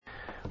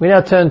We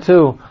now turn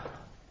to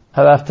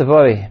Harav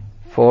Tavori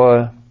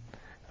for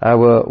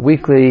our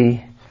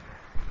weekly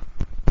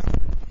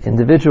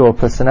individual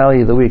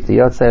personality of the week, the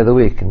Yotzei of the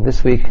week. And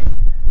this week,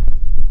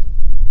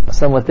 a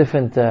somewhat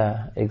different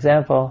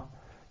example,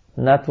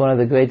 not one of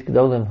the great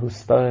Gedolim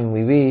whose Sfarim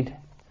we read,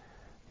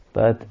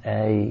 but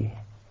a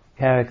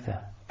character,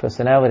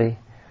 personality,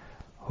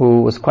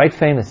 who was quite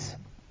famous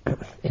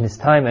in his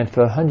time and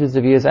for hundreds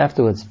of years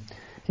afterwards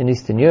in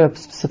Eastern Europe,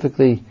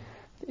 specifically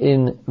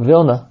in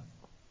Vilna,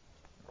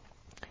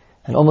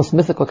 an almost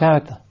mythical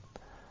character,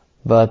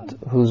 but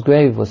whose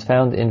grave was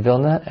found in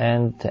Vilna,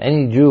 and to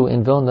any Jew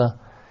in Vilna,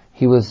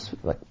 he was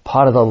like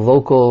part of the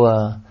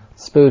local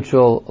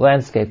spiritual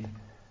landscape,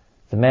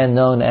 the man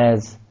known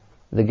as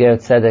the Ger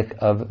Tzedek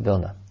of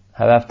Vilna,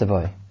 Harav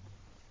Tavori.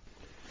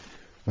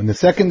 On the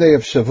second day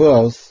of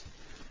Shavuos,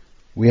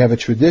 we have a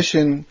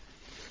tradition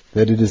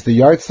that it is the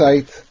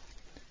yahrzeit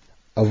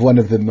of one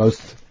of the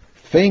most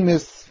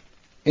famous,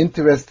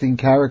 interesting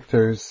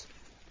characters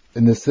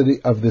in the city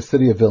of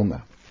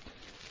Vilna.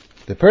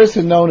 The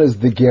person known as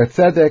the Ger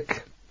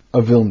Tzedek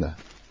of Vilna,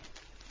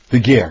 the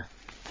Ger.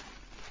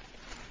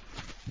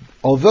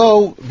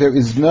 Although there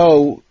is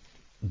no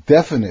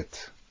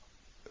definite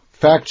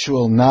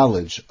factual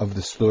knowledge of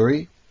the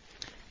story,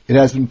 it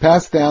has been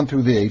passed down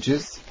through the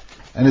ages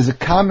and is a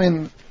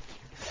common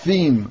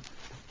theme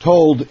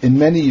told in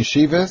many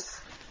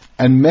yeshivas,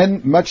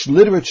 and much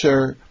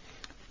literature,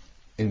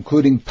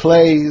 including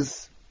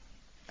plays,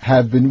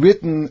 have been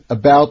written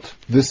about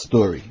this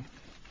story.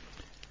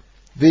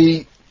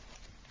 The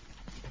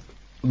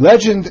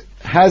legend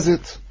has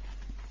it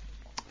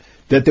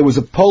that there was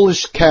a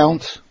Polish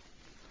count,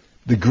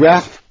 the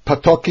Graf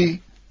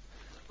Potocki,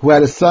 who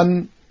had a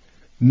son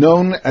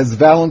known as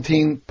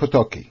Valentin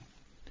Potocki.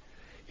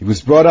 He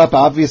was brought up,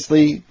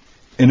 obviously,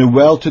 in a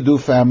well-to-do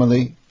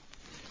family,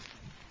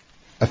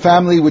 a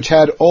family which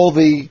had all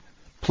the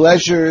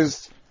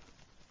pleasures,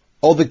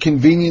 all the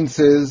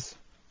conveniences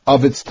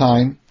of its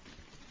time.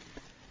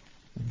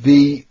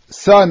 The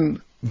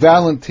son,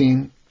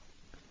 Valentin,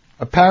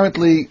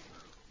 apparently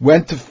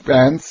went to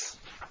France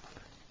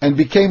and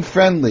became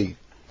friendly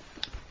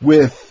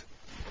with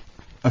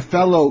a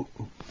fellow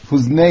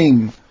whose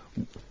name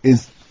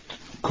is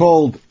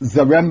called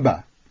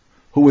Zaremba,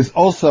 who was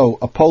also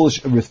a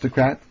Polish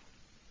aristocrat.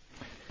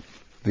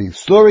 The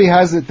story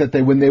has it that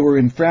when they were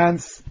in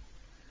France,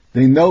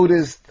 they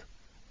noticed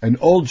an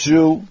old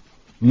Jew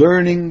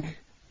learning,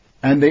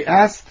 and they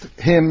asked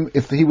him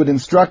if he would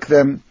instruct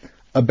them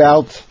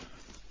about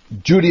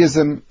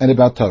Judaism and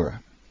about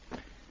Torah.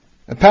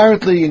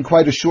 Apparently, in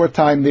quite a short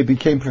time, they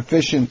became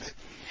proficient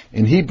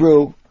in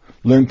Hebrew,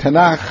 learned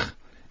Tanakh,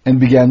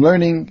 and began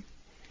learning.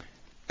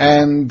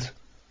 And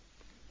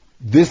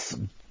this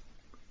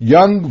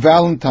young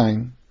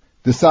Valentine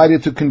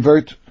decided to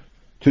convert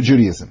to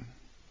Judaism.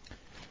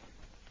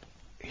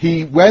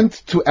 He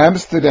went to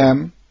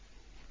Amsterdam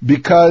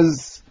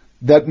because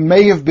that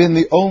may have been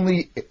the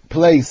only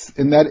place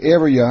in that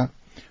area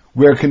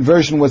where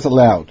conversion was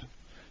allowed.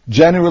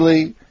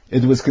 Generally,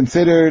 it was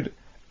considered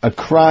a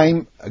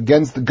crime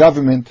against the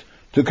government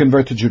to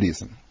convert to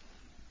Judaism.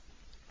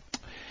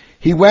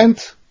 He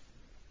went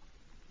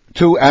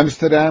to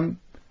Amsterdam,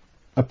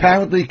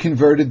 apparently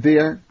converted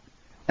there,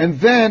 and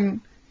then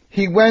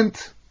he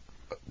went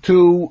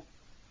to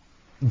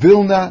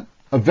Vilna,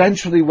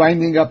 eventually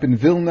winding up in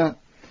Vilna,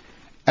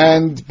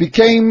 and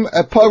became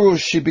a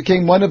Parush. He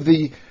became one of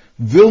the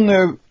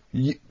Vilna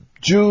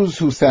Jews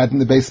who sat in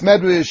the Beis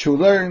Medrash, who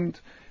learned,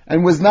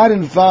 and was not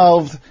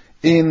involved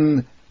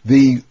in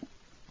the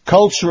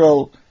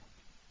cultural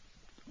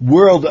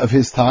world of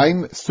his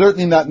time,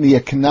 certainly not in the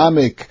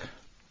economic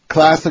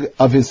class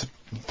of his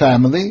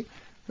family,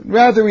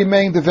 rather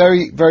remained a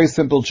very, very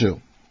simple Jew.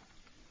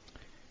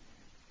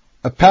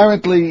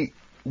 Apparently,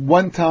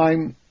 one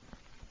time,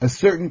 a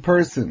certain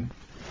person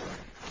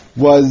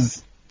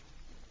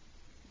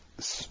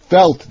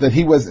felt that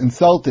he was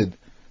insulted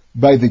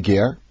by the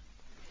Ger,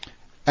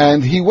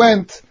 and he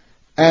went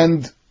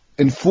and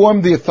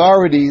informed the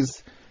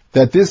authorities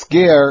that this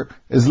Ger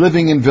is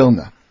living in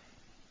Vilna.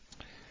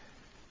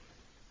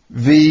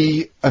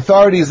 The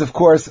authorities, of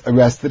course,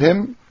 arrested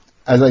him.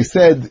 As I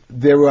said,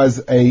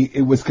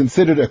 it was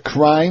considered a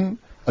crime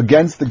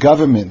against the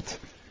government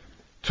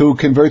to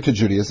convert to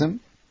Judaism.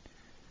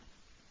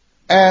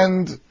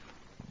 And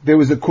there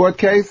was a court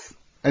case,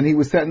 and he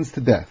was sentenced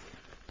to death.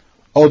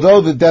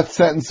 Although the death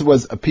sentence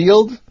was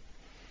appealed,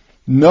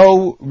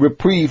 no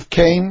reprieve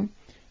came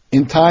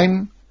in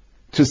time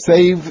to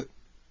save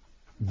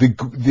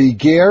the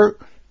Ger,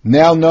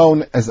 now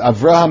known as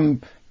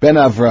Avraham ben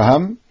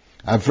Avraham,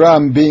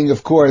 Avraham being,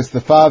 of course,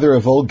 the father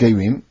of all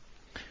Gerim.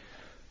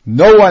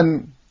 No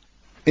one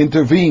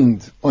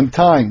intervened on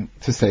time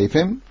to save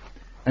him,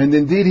 and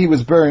indeed he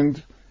was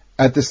burned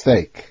at the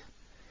stake.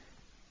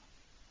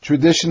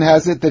 Tradition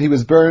has it that he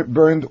was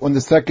burned on the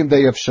second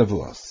day of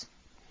Shavuos.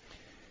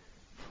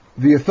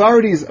 The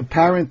authorities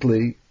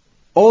apparently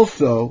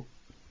also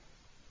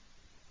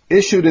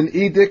issued an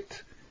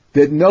edict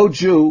that no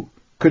Jew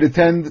could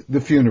attend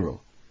the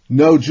funeral.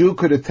 No Jew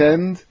could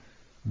attend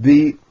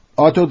the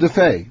auto da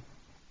fe.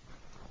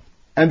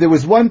 And there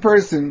was one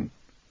person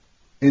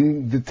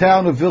in the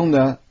town of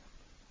Vilna,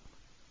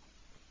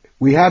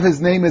 we have his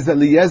name as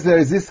Eliezer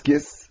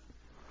Ziskis,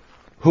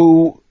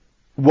 who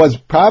was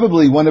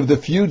probably one of the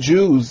few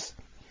Jews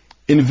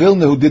in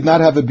Vilna who did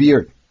not have a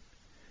beard.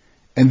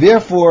 And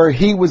therefore,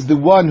 he was the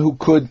one who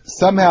could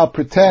somehow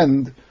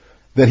pretend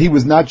that he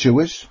was not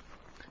Jewish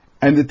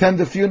and attend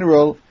the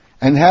funeral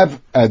and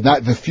have,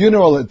 not the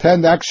funeral,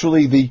 attend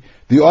actually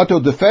the auto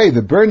da fe,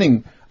 the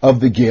burning of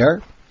the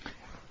ger.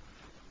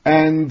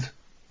 And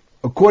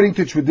according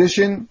to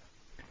tradition,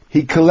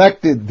 he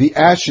collected the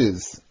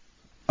ashes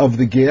of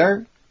the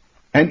ger,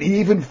 and he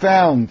even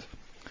found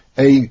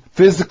a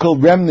physical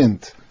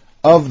remnant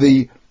of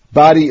the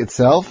body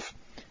itself,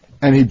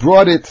 and he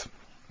brought it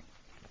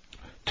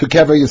to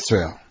Kever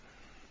Yisrael.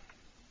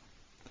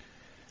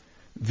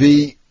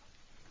 The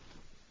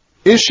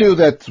issue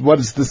that what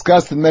is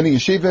discussed in many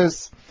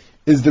yeshivas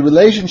is the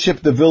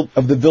relationship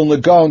of the Vilna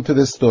Gaon to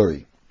this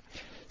story.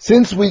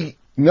 Since we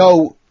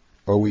know,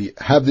 or we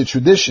have the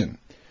tradition,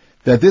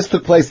 that this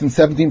took place in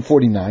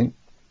 1749,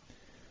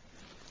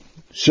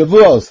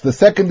 Shavuos, the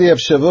second day of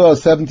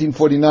Shavuos,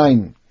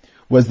 1749,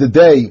 was the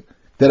day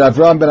that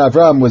Avram ben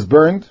Avram was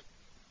burned.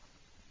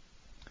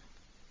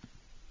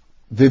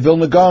 The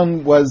Vilna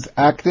Gaon was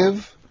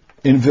active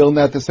in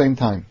Vilna at the same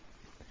time.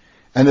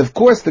 And of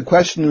course the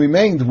question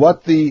remained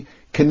what the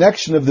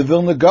connection of the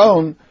Vilna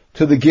Gaon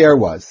to the ger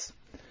was.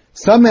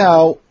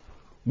 Somehow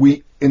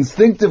we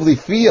instinctively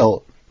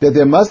feel that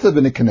there must have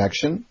been a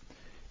connection,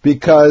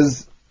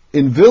 because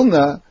in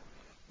Vilna,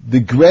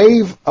 the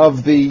grave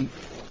of the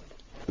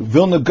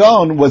Vilna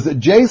Gaon was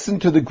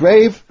adjacent to the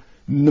grave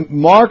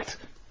marked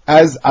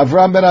as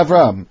Avram ben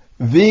Avram,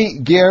 the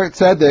ger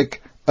tzedek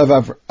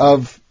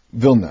of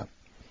Vilna.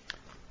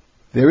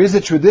 There is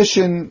a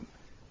tradition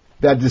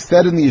that is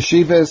said in the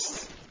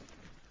yeshivas.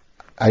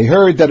 I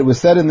heard that it was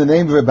said in the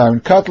name of a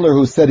Baron Kotler,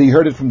 who said he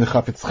heard it from the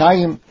Chafetz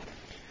Chaim,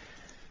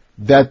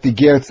 that the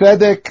ger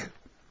tzedek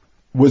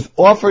was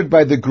offered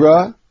by the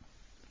Gra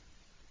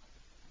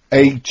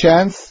a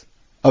chance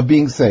of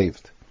being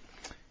saved.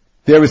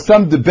 There is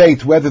some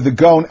debate whether the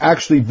Gaon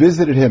actually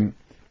visited him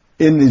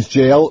in his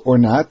jail or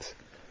not.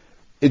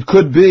 It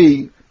could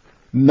be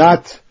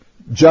not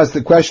just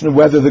a question of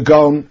whether the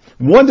Gaon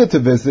wanted to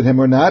visit him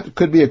or not. It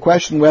could be a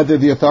question whether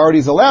the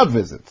authorities allowed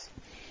visits.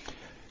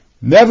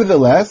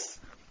 Nevertheless,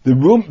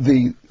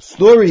 the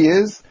story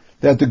is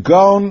that the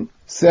Gaon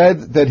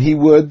said that he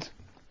would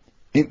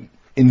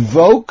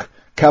invoke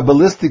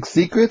Kabbalistic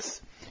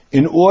secrets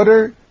in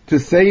order to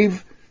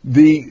save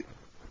the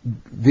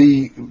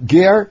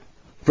ger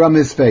from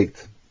his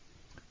fate.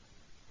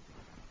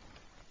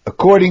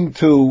 According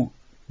to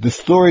the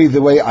story,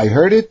 the way I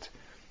heard it,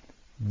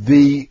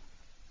 the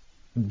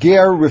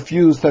ger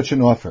refused such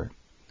an offer,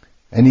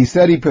 and he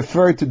said he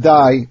preferred to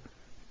die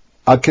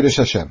al Kiddush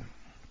Hashem.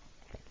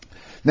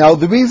 Now,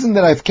 the reason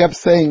that I've kept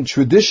saying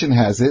tradition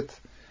has it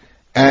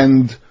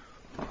and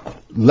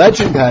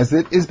legend has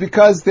it is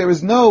because there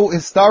is no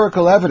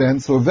historical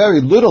evidence, or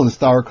very little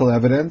historical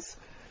evidence,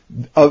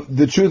 of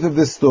the truth of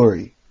this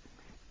story.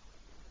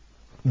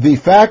 The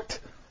fact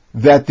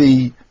that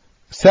the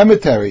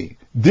cemetery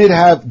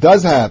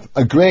does have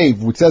a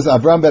grave which says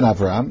Avram ben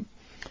Avram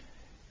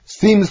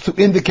seems to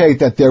indicate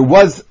that there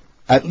was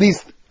at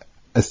least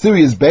a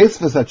serious base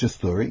for such a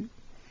story.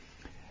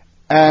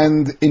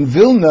 And in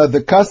Vilna,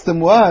 the custom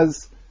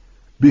was,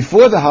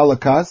 before the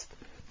Holocaust,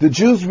 the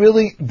Jews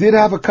really did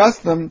have a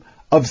custom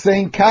of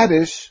saying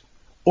Kaddish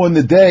on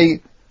the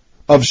day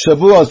of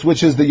Shavuos,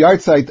 which is the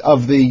yahrzeit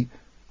of the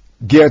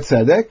ger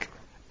tzedek,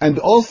 and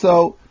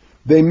also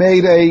they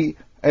made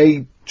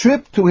a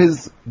trip to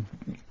his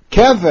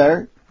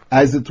kever,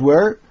 as it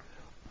were,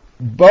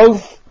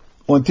 both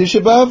on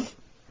Tisha B'Av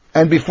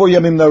and before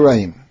Yamim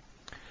Noraim.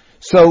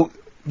 So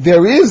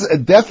there is a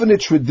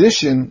definite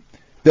tradition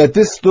that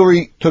this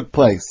story took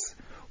place.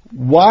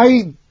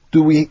 Why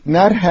do we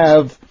not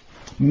have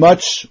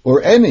much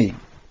or any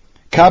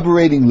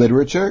corroborating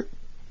literature?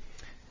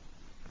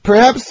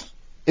 Perhaps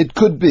it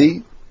could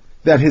be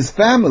that his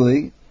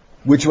family,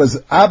 which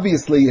was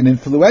obviously an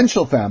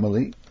influential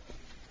family,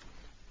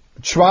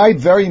 tried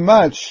very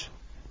much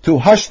to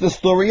hush the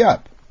story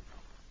up.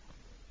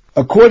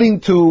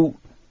 According to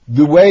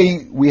the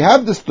way we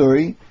have the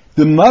story,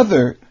 the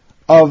mother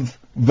of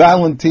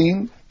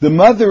Valentin, the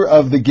mother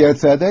of the ger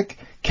tzedek,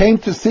 came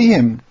to see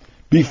him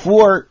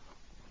before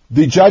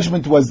the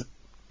judgment was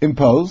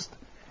imposed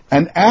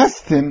and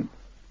asked him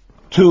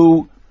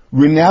to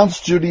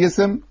renounce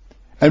Judaism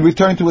and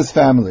return to his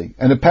family.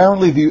 And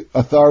apparently the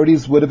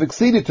authorities would have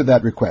acceded to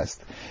that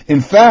request.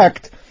 In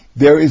fact,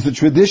 there is a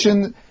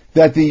tradition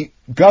that the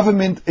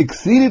government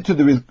acceded to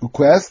the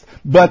request,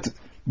 but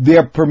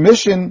their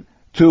permission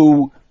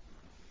to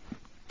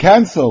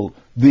cancel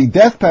the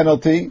death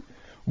penalty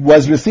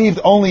was received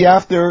only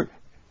after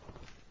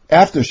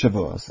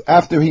Shavuos,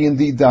 after he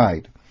indeed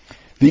died.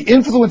 The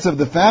influence of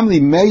the family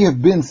may have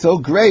been so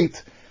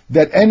great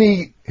that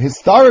any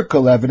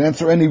historical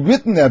evidence or any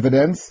written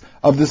evidence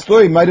of the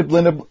story might have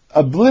been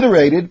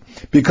obliterated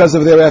because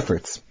of their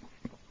efforts.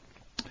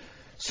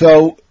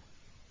 So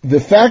the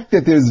fact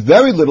that there's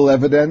very little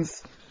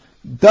evidence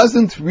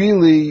doesn't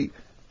really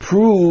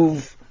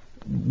prove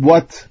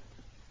what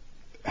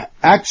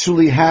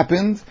actually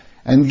happened,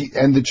 and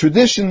the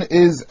tradition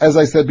is, as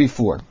I said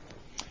before,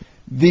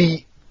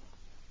 the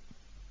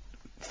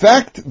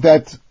fact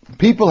that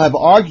people have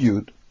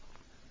argued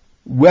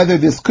whether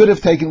this could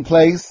have taken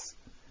place,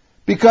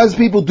 because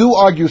people do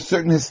argue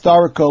certain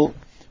historical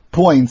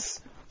points.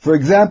 For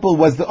example,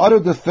 was the auto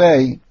de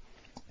fe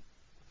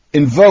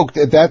invoked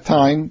at that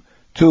time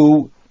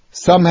to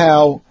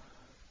somehow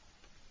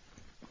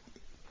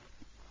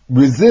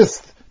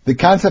resist the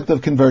concept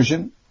of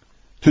conversion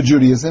to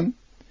Judaism?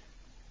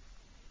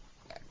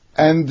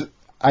 And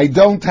I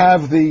don't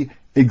have the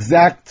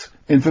exact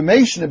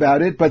information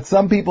about it, but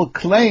some people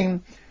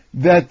claim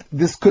that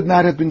this could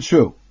not have been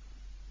true.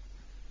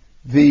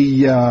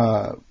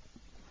 The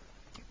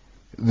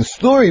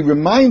story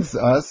reminds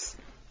us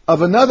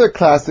of another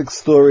classic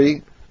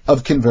story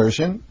of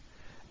conversion,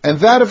 and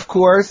that, of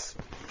course,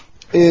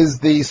 is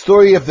the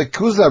story of the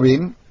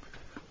Kuzarim,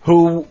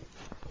 who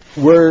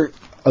were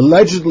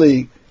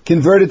allegedly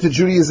converted to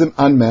Judaism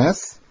en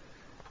masse.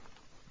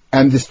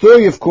 And the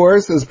story, of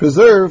course, is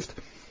preserved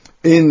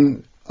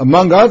in,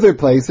 among other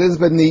places,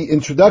 but in the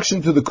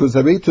introduction to the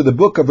Kuzari, to the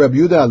book of Rabbi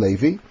Yehuda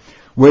Halevi,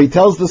 where he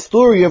tells the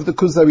story of the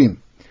Kuzarim.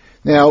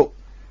 Now,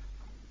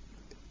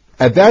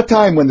 at that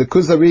time when the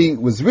Kuzari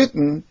was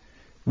written,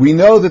 we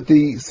know that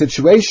the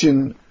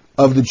situation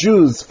of the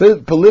Jews,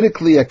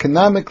 politically,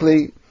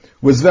 economically,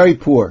 was very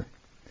poor.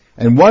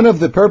 And one of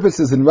the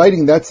purposes in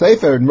writing that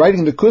Sefer, in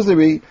writing the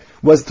Kuzari,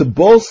 was to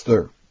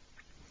bolster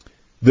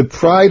the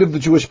pride of the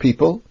Jewish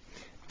people,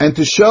 and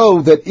to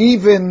show that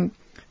even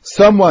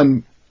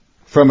someone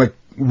from a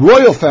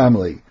royal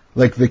family,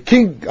 like the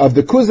king of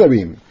the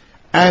Kuzarim,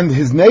 and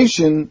his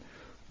nation,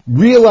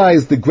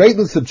 realized the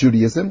greatness of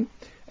Judaism,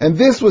 and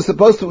this was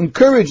supposed to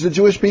encourage the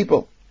Jewish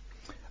people.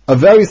 A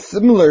very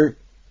similar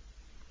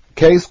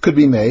case could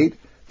be made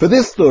for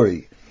this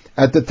story.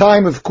 At the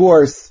time, of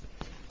course,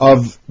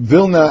 of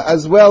Vilna,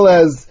 as well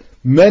as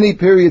many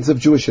periods of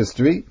Jewish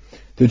history,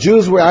 the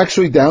Jews were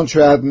actually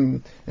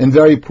downtrodden and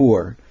very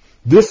poor.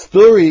 This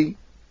story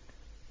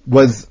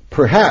was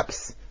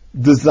perhaps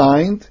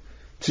designed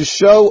to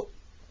show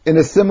in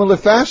a similar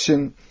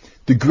fashion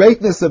the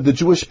greatness of the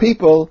Jewish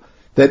people,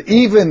 that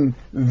even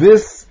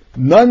this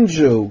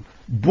non-Jew,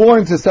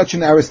 born to such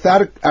an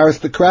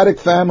aristocratic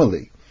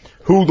family,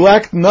 who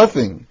lacked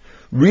nothing,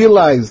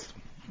 realized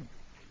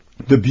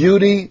the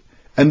beauty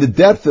and the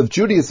depth of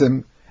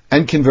Judaism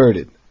and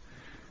converted.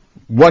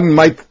 One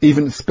might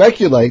even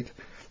speculate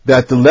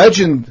that the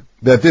legend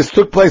that this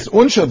took place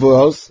on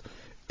Shavuos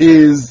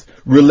is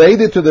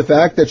related to the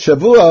fact that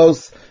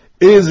Shavuos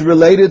is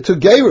related to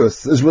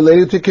Gerus, is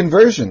related to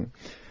conversion.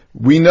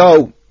 We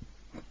know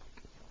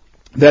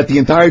that the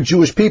entire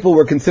Jewish people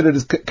were considered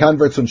as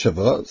converts on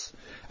Shavuos,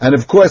 and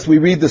of course we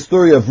read the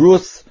story of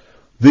Ruth,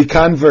 the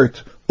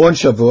convert, on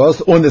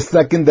Shavuos, on the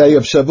second day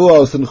of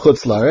Shavuos in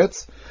Chutz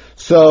La'aretz.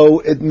 So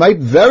it might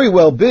very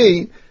well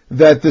be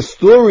that the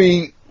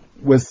story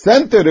was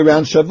centered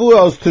around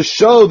Shavuos to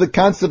show the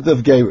concept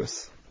of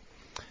Gerus.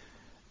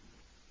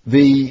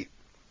 The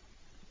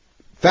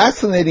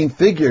fascinating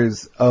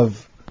figures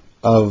of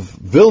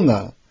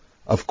Vilna,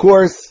 of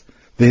course,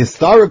 the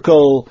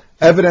historical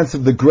evidence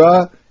of the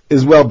Gra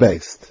is well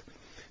based.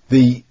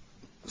 The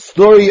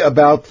story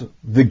about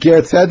the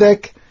Ger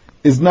Tzedek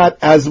is not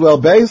as well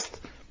based,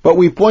 but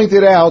we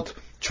pointed out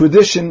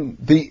tradition,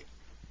 the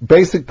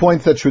basic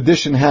points that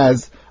tradition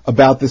has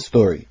about this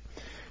story.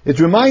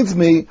 It reminds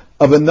me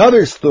of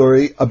another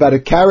story about a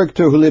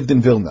character who lived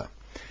in Vilna.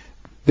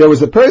 There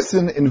was a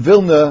person in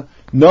Vilna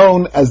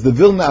known as the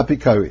Vilna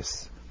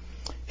Apikaris.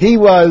 He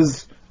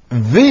was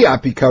the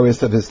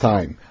Apikaris of his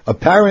time.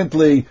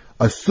 Apparently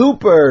a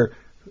super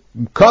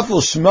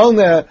Kafel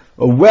Shmona,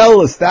 a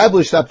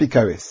well-established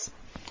Apikaris.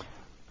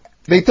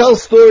 They tell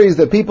stories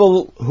that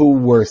people who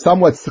were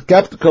somewhat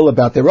skeptical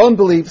about their own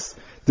beliefs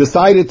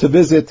decided to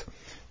visit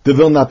the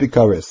Vilna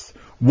Apikaris.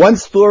 One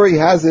story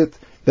has it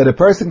that a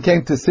person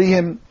came to see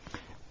him,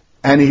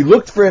 and he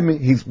looked for him.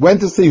 He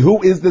went to see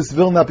who is this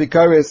Vilna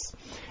Apikaris,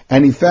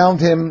 and he found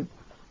him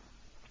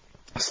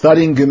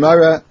studying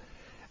Gemara,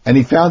 and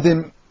he found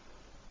him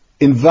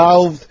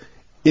involved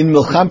in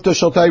Milchamta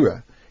Shel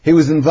Torah. He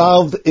was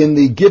involved in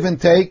the give and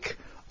take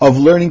of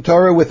learning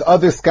Torah with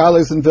other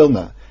scholars in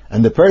Vilna.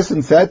 And the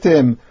person said to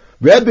him,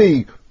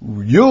 Rebbe,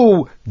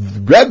 you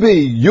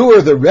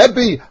are the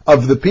Rebbe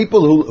of the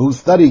people who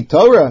study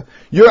Torah.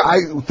 I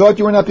thought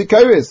you were an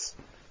Apikaris.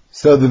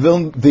 So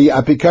the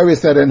Apikaris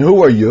said, and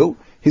who are you?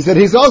 He said,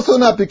 he's also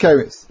an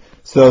Apikaris.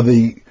 So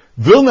the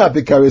Vilna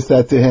Apikaris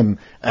said to him,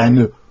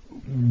 and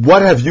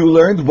what have you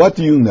learned? What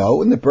do you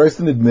know? And the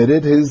person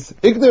admitted his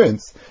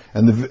ignorance.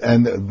 And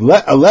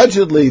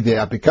allegedly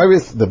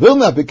the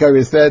Vilna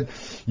Apikaris said,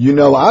 you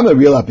know, I'm a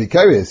real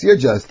Apikaris. You're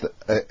just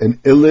an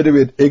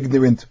illiterate,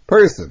 ignorant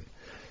person.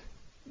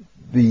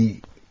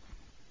 The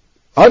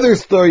other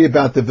story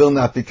about the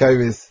Vilna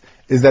Apikaris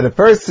is that a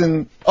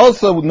person,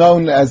 also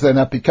known as an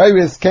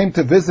Apikaris, came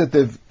to visit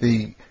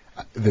the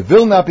the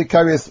Vilna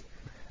Apikarius,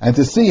 and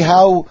to see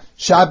how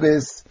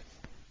Shabbos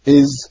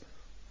is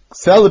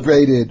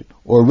celebrated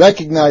or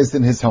recognized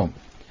in his home.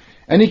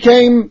 And he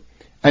came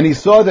and he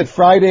saw that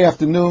Friday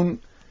afternoon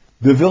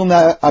the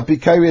Vilna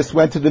Apikarius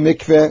went to the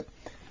mikveh,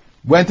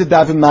 went to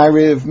Daven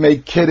Mariv,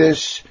 made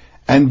Kiddush,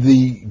 and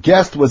the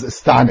guest was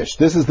astonished.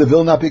 This is the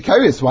Vilna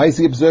Apikarius. Why is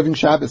he observing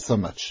Shabbos so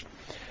much?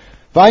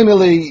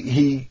 Finally,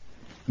 he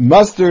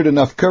mustered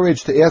enough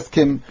courage to ask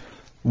him,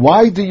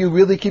 why do you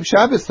really keep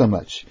Shabbos so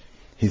much?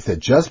 He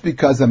said, just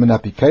because I'm an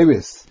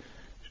Apikarius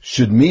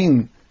should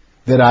mean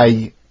that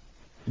I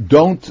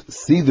don't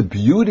see the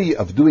beauty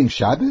of doing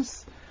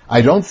Shabbos?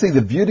 I don't see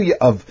the beauty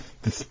of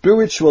the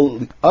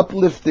spiritual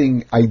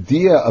uplifting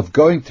idea of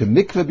going to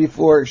mikveh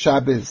before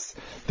Shabbos,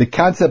 the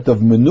concept of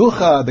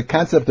menucha, the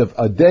concept of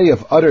a day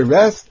of utter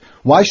rest.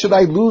 Why should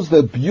I lose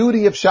the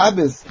beauty of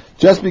Shabbos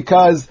just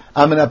because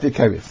I'm an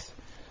Apikarius?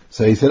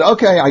 So he said,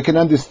 okay, I can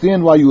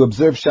understand why you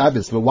observe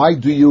Shabbos, but why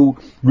do you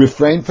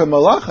refrain from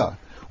malacha?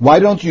 Why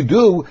don't you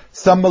do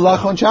some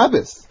malacha on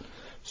Shabbos?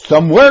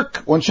 Some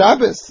work on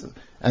Shabbos?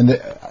 And the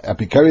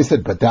Apikarius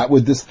said, but that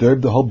would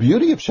disturb the whole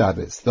beauty of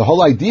Shabbos. The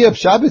whole idea of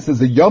Shabbos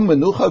is a Yom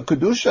Menucha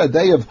Kedusha, a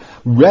day of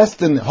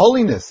rest and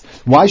holiness.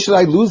 Why should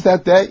I lose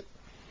that day?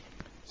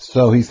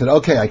 So he said,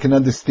 okay, I can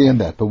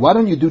understand that, but why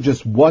don't you do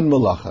just one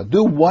malacha?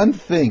 Do one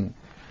thing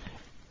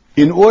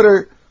in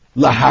order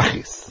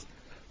lahachis.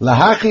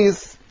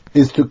 Lahachis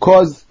is to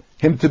cause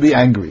him to be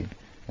angry.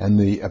 And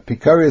the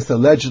Apikarius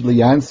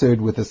allegedly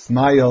answered with a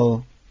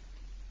smile,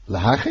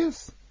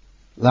 lahachis?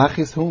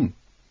 Lahachis whom?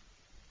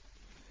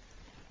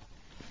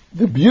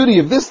 The beauty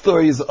of this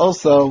story is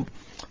also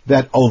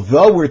that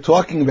although we're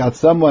talking about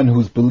someone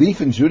whose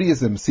belief in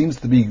Judaism seems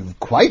to be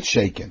quite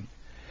shaken,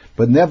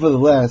 but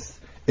nevertheless,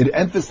 it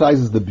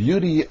emphasizes the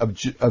beauty of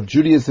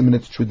Judaism and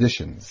its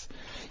traditions.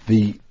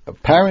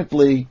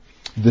 Apparently,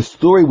 the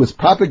story was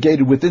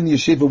propagated within the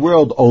yeshiva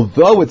world,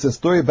 although it's a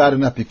story about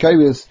an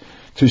Apikarius,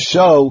 to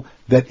show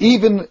that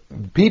even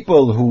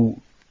people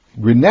who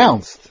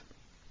renounced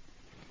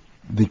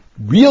the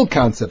real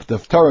concept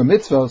of Torah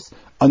mitzvos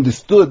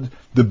understood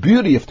the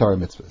beauty of Torah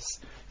mitzvahs.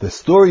 The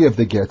story of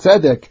the Ger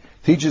Tzedek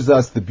teaches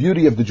us the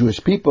beauty of the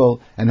Jewish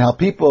people and how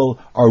people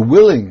are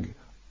willing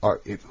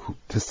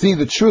to see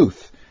the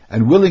truth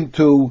and willing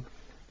to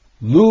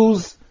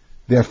lose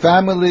their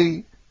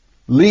family,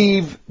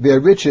 leave their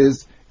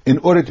riches in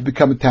order to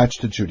become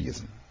attached to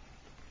Judaism.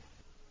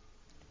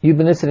 You've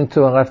been listening to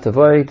Arav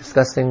Tavori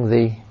discussing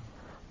the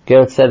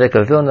Ger Tzedek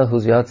of Vilna,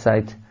 whose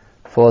yahrzeit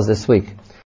falls this week.